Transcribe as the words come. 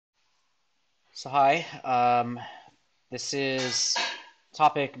So hi, this is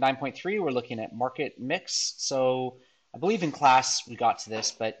topic 9.3. We're looking at market mix. So I believe in class we got to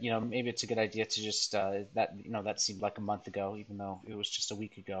this, but maybe it's a good idea to just that seemed like a month ago, even though it was just a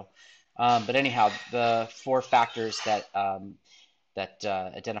week ago. But anyhow, the four factors that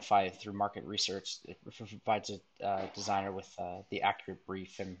identify through market research, it provides a designer with the accurate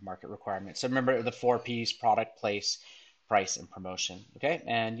brief and market requirements. So remember the four P's: product, place, price, and promotion. Okay,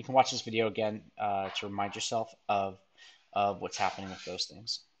 and you can watch this video again to remind yourself of what's happening with those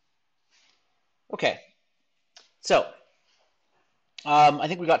things. Okay, so I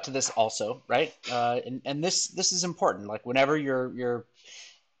think we got to this also, right? And this is important. Like whenever you're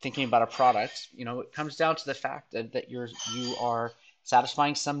thinking about a product, it comes down to the fact that you are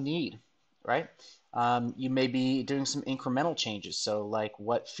satisfying some need, right? You may be doing some incremental changes. So like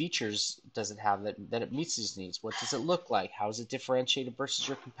what features does it have that it meets these needs? What does it look like? How is it differentiated versus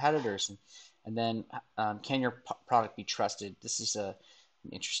your competitors? And then can your product be trusted? This is an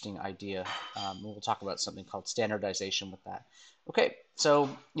interesting idea. We'll talk about something called standardization with that. Okay, so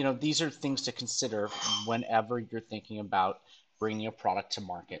these are things to consider whenever you're thinking about bringing a product to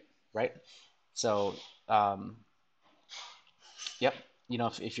market, right? So, yep,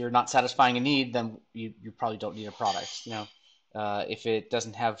 if you're not satisfying a need, then you probably don't need a product. If it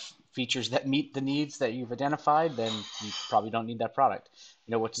doesn't have features that meet the needs that you've identified, then you probably don't need that product.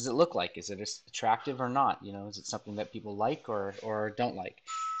 What does it look like? Is it attractive or not? Is it something that people like or don't like?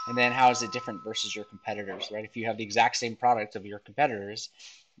 And then how is it different versus your competitors, right? If you have the exact same product of your competitors,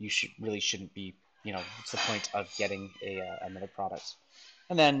 you shouldn't be, what's the point of getting another product?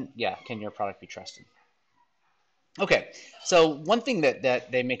 And then, yeah, can your product be trusted? Okay, so one thing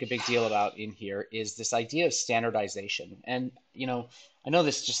that they make a big deal about in here is this idea of standardization. And, I know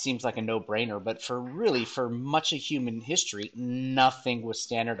this just seems like a no-brainer, but for much of human history, nothing was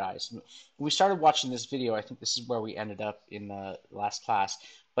standardized. When we started watching this video, I think this is where we ended up in the last class,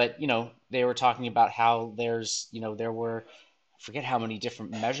 but, they were talking about how there were forget how many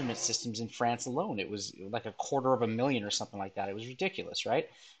different measurement systems in France alone. It was like a quarter of a million or something like that. It was ridiculous, right?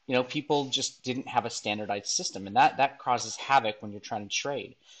 People just didn't have a standardized system, and that causes havoc when you're trying to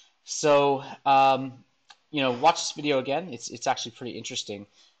trade. So, watch this video again. It's actually pretty interesting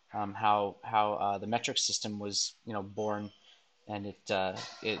how the metric system was born, and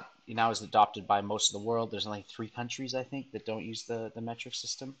it now is adopted by most of the world. There's only 3 countries, I think, that don't use the metric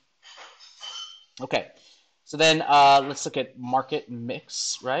system. Okay, so then let's look at market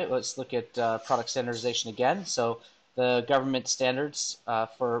mix, right? Let's look at product standardization again. So the government standards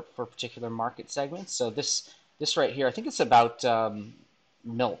for particular market segments. So this right here, I think it's about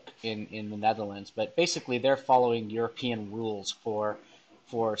milk in the Netherlands, but basically they're following European rules for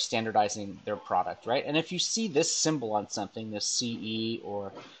standardizing their product, right? And if you see this symbol on something, this CE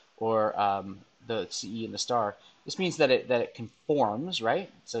or the CE and the star, this means that it conforms, right?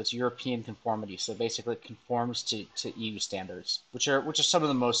 So it's European conformity. So basically, it conforms to EU standards, which are some of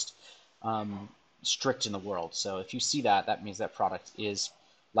the most strict in the world. So if you see that, that means that product is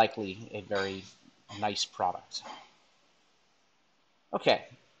likely a very nice product. Okay.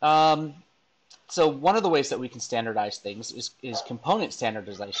 So one of the ways that we can standardize things is component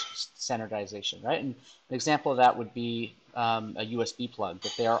standardization, right? And an example of that would be a USB plug,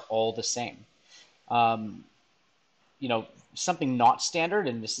 that they are all the same. Um, Something not standard,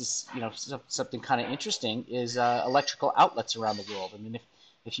 and this is, something kind of interesting, is electrical outlets around the world. I mean,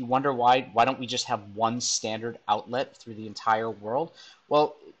 if you wonder why don't we just have one standard outlet through the entire world?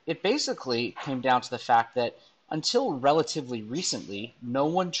 Well, it basically came down to the fact that until relatively recently, no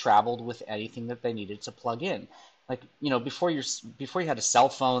one traveled with anything that they needed to plug in. Like, before you had a cell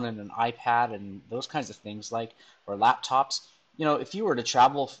phone and an iPad and those kinds of things, like, or laptops, if you were to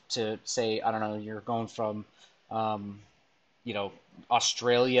travel to, say, I don't know, you're going from um,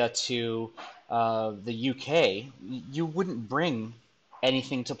 Australia to the UK, you wouldn't bring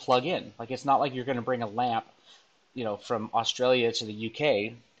anything to plug in. Like, it's not like you're going to bring a lamp, from Australia to the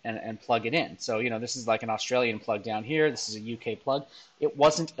UK and plug it in. So, this is like an Australian plug down here. This is a UK plug. It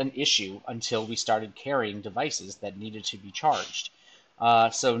wasn't an issue until we started carrying devices that needed to be charged.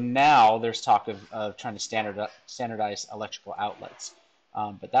 So now there's talk of trying to standardize electrical outlets.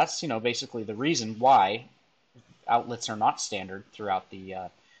 But that's, basically the reason why outlets are not standard throughout the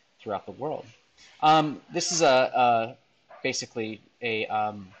world. This is basically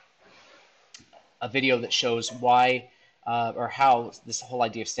a video that shows why or how this whole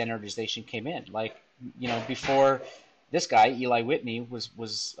idea of standardization came in. Like, before this guy, Eli Whitney,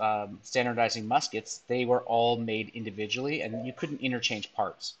 was standardizing muskets, they were all made individually, and you couldn't interchange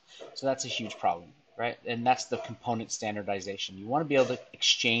parts. So that's a huge problem. right? And that's the component standardization. You want to be able to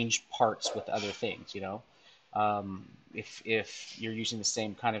exchange parts with other things, you know. If you're using the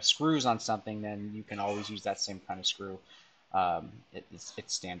same kind of screws on something, then you can always use that same kind of screw. It's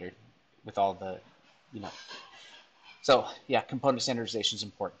standard with all the, you know. So yeah, component standardization is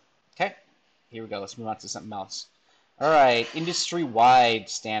important. Okay, here we go. Let's move on to something else. All right, industry-wide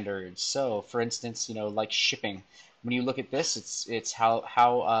standards. So, for instance, you know, like shipping. When you look at this, it's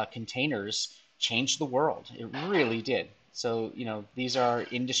how containers changed the world. It really did. So, you know, these are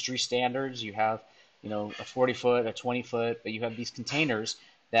industry standards. You have, you know, a 40-foot, a 20-foot, but you have these containers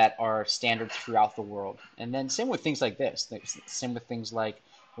that are standard throughout the world. And then same with things like this. Same with things like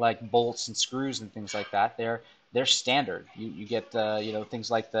bolts and screws and things like that. They're standard. You get you know,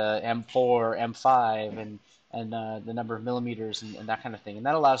 things like the M4, M5, and the number of millimeters and that kind of thing. And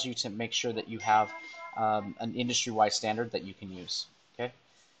that allows you to make sure that you have an industry-wide standard that you can use. Okay.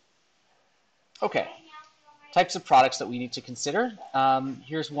 Okay. Types of products that we need to consider.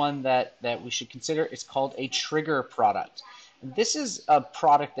 Here's one that we should consider. It's called a trigger product. This is a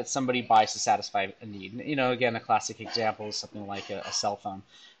product that somebody buys to satisfy a need. You know, again, a classic example is something like a cell phone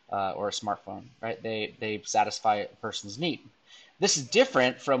or a smartphone, right? They satisfy a person's need. This is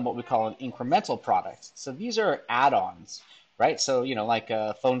different from what we call an incremental product. So these are add-ons, right? So, you know, like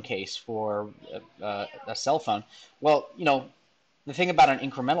a phone case for a cell phone. Well, you know, the thing about an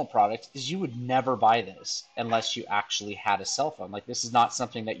incremental product is you would never buy this unless you actually had a cell phone. Like, this is not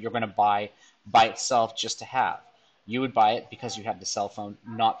something that you're going to buy by itself just to have. You would buy it because you have the cell phone,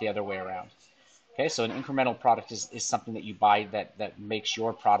 not the other way around. Okay, so an incremental product is something that you buy that makes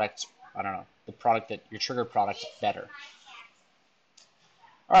your product, I don't know, the product that your trigger product better.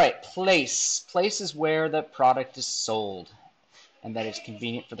 All right, place. Place is where the product is sold and that is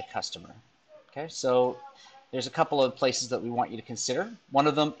convenient for the customer. Okay, so there's a couple of places that we want you to consider. One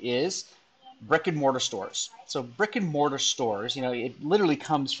of them is brick and mortar stores. So brick and mortar stores, you know, it literally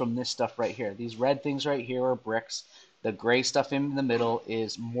comes from this stuff right here. These red things right here are bricks. The gray stuff in the middle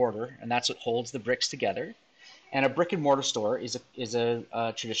is mortar, and that's what holds the bricks together. And a brick and mortar store is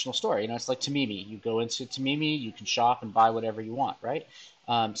a traditional store. You know, it's like Tamimi. You go into Tamimi, you can shop and buy whatever you want, right?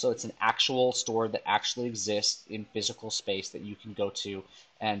 So it's an actual store that actually exists in physical space that you can go to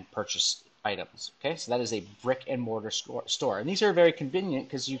and purchase items. Okay, so that is a brick and mortar store, and these are very convenient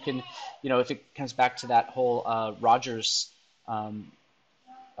because you can, you know, if it comes back to that whole Rogers um,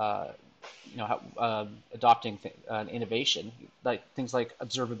 uh, you know, adopting innovation, like things like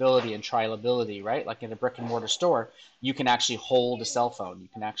observability and trialability, right? Like in a brick and mortar store, you can actually hold a cell phone. You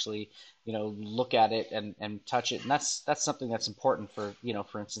can actually, you know, look at it and touch it, and that's something that's important for, you know,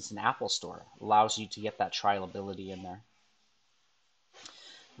 for instance, an Apple store allows you to get that trialability in there.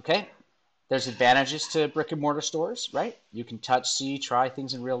 Okay, there's advantages to brick and mortar stores, right? You can touch, see, try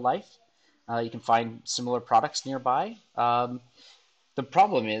things in real life. You can find similar products nearby. The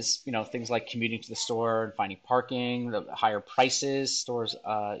problem is, you know, things like commuting to the store and finding parking, the higher prices. Stores,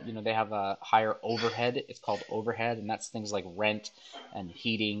 you know, they have a higher overhead. It's called overhead, and that's things like rent and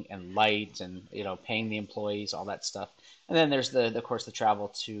heating and light and, you know, paying the employees, all that stuff. And then there's of course, the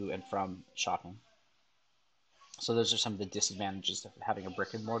travel to and from shopping. So those are some of the disadvantages of having a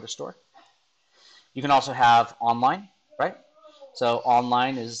brick and mortar store. You can also have online, right? So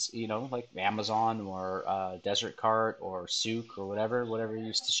online is, you know, like Amazon or Desert Cart or Souk or whatever you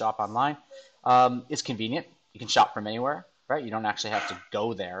used to shop online. It's convenient. You can shop from anywhere, right? You don't actually have to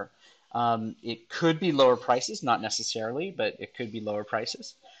go there. It could be lower prices, not necessarily, but it could be lower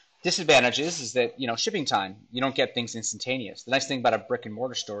prices. Disadvantages is that, you know, shipping time. You don't get things instantaneous. The nice thing about a brick and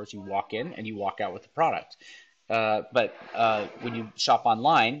mortar store is you walk in and you walk out with the product. But when you shop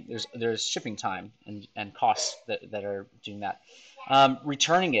online, there's shipping time and costs that are doing that.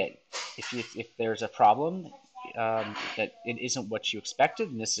 Returning it, if there's a problem that it isn't what you expected,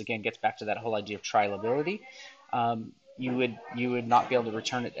 and this again gets back to that whole idea of trialability, you would not be able to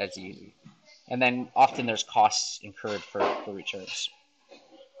return it as easy. And then often there's costs incurred for returns.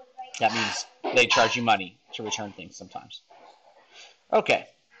 That means they charge you money to return things sometimes. Okay,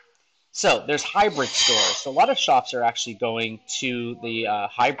 so there's hybrid stores. So a lot of shops are actually going to the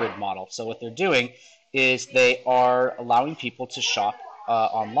hybrid model. So what they're doing is they are allowing people to shop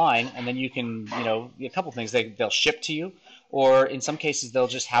online, and then you can, you know, a couple things. They'll ship to you, or in some cases they'll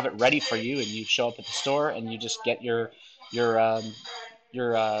just have it ready for you, and you show up at the store and you just get your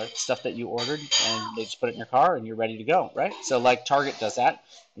stuff that you ordered, and they just put it in your car and you're ready to go, right? So like Target does that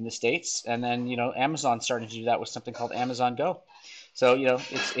in the States, and then, you know, Amazon's starting to do that with something called Amazon Go. So, you know,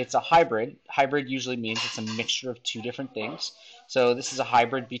 it's a hybrid. Hybrid usually means it's a mixture of two different things. So this is a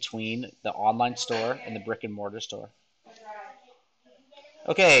hybrid between the online store and the brick and mortar store.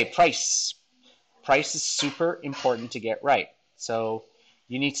 Okay, price. price is super important to get right. So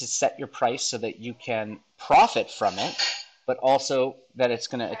you need to set your price so that you can profit from it, but also that it's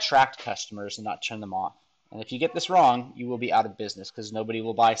going to attract customers and not turn them off. And if you get this wrong, you will be out of business because nobody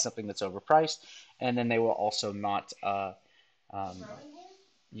will buy something that's overpriced, and then they will also not. Um,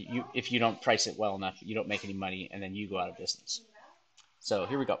 if you don't price it well enough, you don't make any money, and then you go out of business. So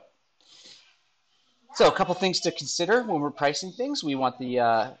here we go. So a couple things to consider when we're pricing things. We want the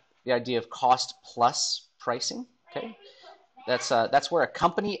idea of cost plus pricing. Okay, that's where a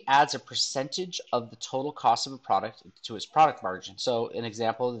company adds a percentage of the total cost of a product to its product margin. So an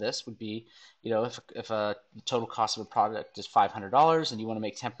example of this would be, if the total cost of a product is $500 and you want to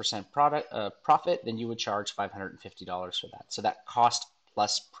make 10% profit, then you would charge $550 for that. So that cost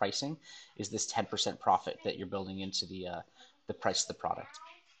plus pricing is this 10% profit that you're building into the price of the product.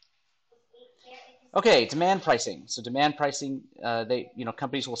 Okay, demand pricing. So demand pricing,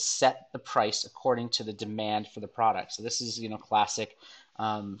 companies will set the price according to the demand for the product. So this is, classic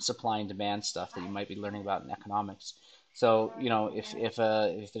supply and demand stuff that you might be learning about in economics. So,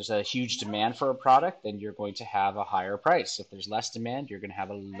 if there's a huge demand for a product, then you're going to have a higher price. If there's less demand, you're going to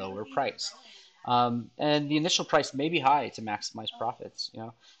have a lower price. And the initial price may be high to maximize profits.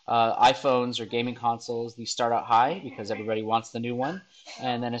 iPhones or gaming consoles, these start out high because everybody wants the new one,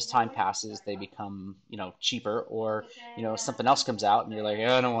 and then as time passes, they become cheaper, or something else comes out, and you're like,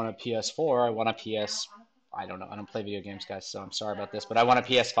 oh, I don't want a PS4, I want a PS. I don't know. I don't play video games, guys, so I'm sorry about this, but I want a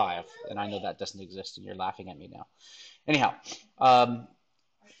PS5, and I know that doesn't exist, and you're laughing at me now. Anyhow,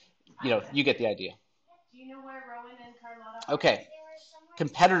 you get the idea. Okay.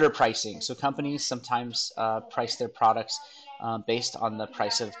 Competitor pricing. So companies sometimes price their products based on the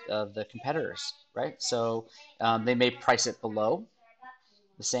price of the competitors, right? So they may price it below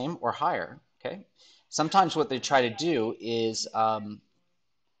the same or higher, okay? Sometimes what they try to do is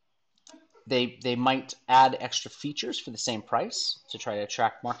they might add extra features for the same price to try to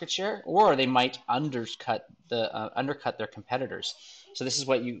attract market share, or they might undercut their competitors. So this is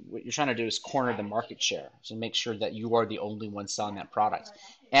what you're trying to do, is corner the market share, so make sure that you are the only one selling that product.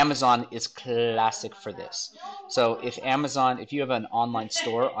 Amazon is classic for this. So if you have an online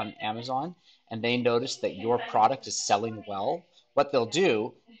store on Amazon and they notice that your product is selling well, what they'll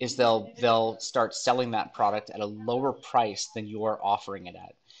do is they'll start selling that product at a lower price than you're offering it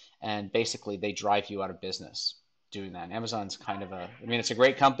at. And basically they drive you out of business doing that. And Amazon's kind of it's a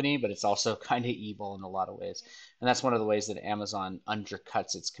great company, but it's also kind of evil in a lot of ways. And that's one of the ways that Amazon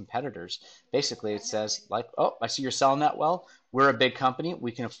undercuts its competitors. Basically, it says, like, oh, I see you're selling that well. We're a big company.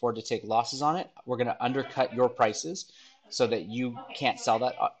 We can afford to take losses on it. We're going to undercut your prices so that you can't sell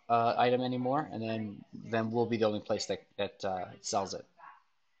that item anymore. And then we'll be the only place that sells it.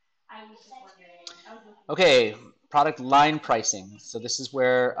 Okay, product line pricing. So this is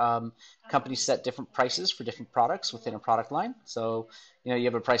where companies set different prices for different products within a product line. So you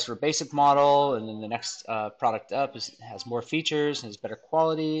have a price for a basic model, and then the next product up has more features and has better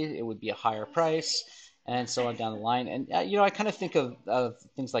quality. It would be a higher price, and so on down the line. And I kind of think of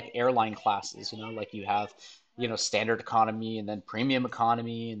things like airline classes. Like you have standard economy, and then premium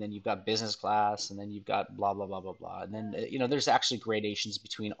economy, and then you've got business class, and then you've got blah, blah, blah, blah, blah. And then, there's actually gradations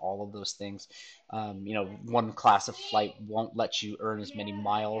between all of those things. One class of flight won't let you earn as many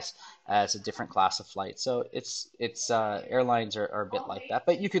miles as a different class of flight. So airlines are a bit like that.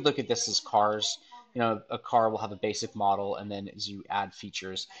 But you could look at this as cars. A car will have a basic model, and then as you add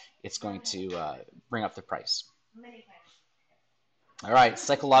features, it's going to bring up the price. All right,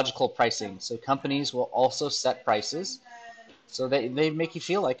 psychological pricing. So companies will also set prices so they make you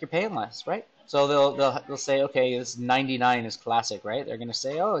feel like you're paying less, right? So they'll say, okay, this 99 is classic, right? They're going to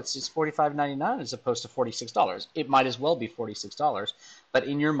say, oh, it's just $45.99 as opposed to $46. It might as well be $46, but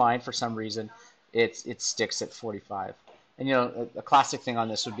in your mind, for some reason, it sticks at 45. And a classic thing on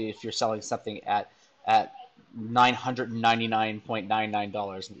this would be if you're selling something at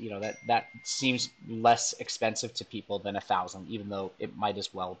 $999.99. That seems less expensive to people than $1,000, even though it might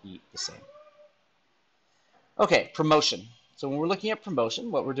as well be the same. Okay, promotion. So when we're looking at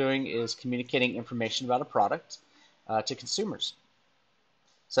promotion, what we're doing is communicating information about a product to consumers.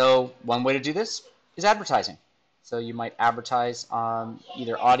 So one way to do this is advertising. So you might advertise on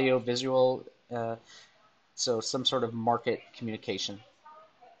either audio, visual, so some sort of market communication.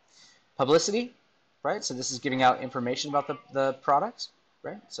 Publicity. Right, so this is giving out information about the product,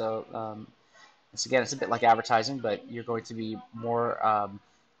 right? So it's a bit like advertising, but you're going to be more,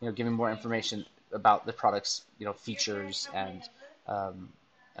 giving more information about the product's, features and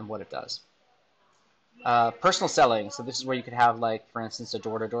what it does. Personal selling. So this is where you could have, like, for instance, a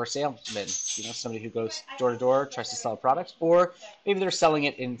door-to-door salesman. Somebody who goes door to door, tries to sell a product, or maybe they're selling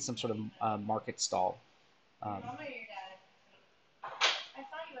it in some sort of market stall. Um,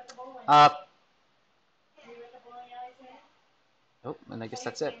 uh, oh, and I guess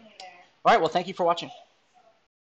that's it. All right. Well, thank you for watching.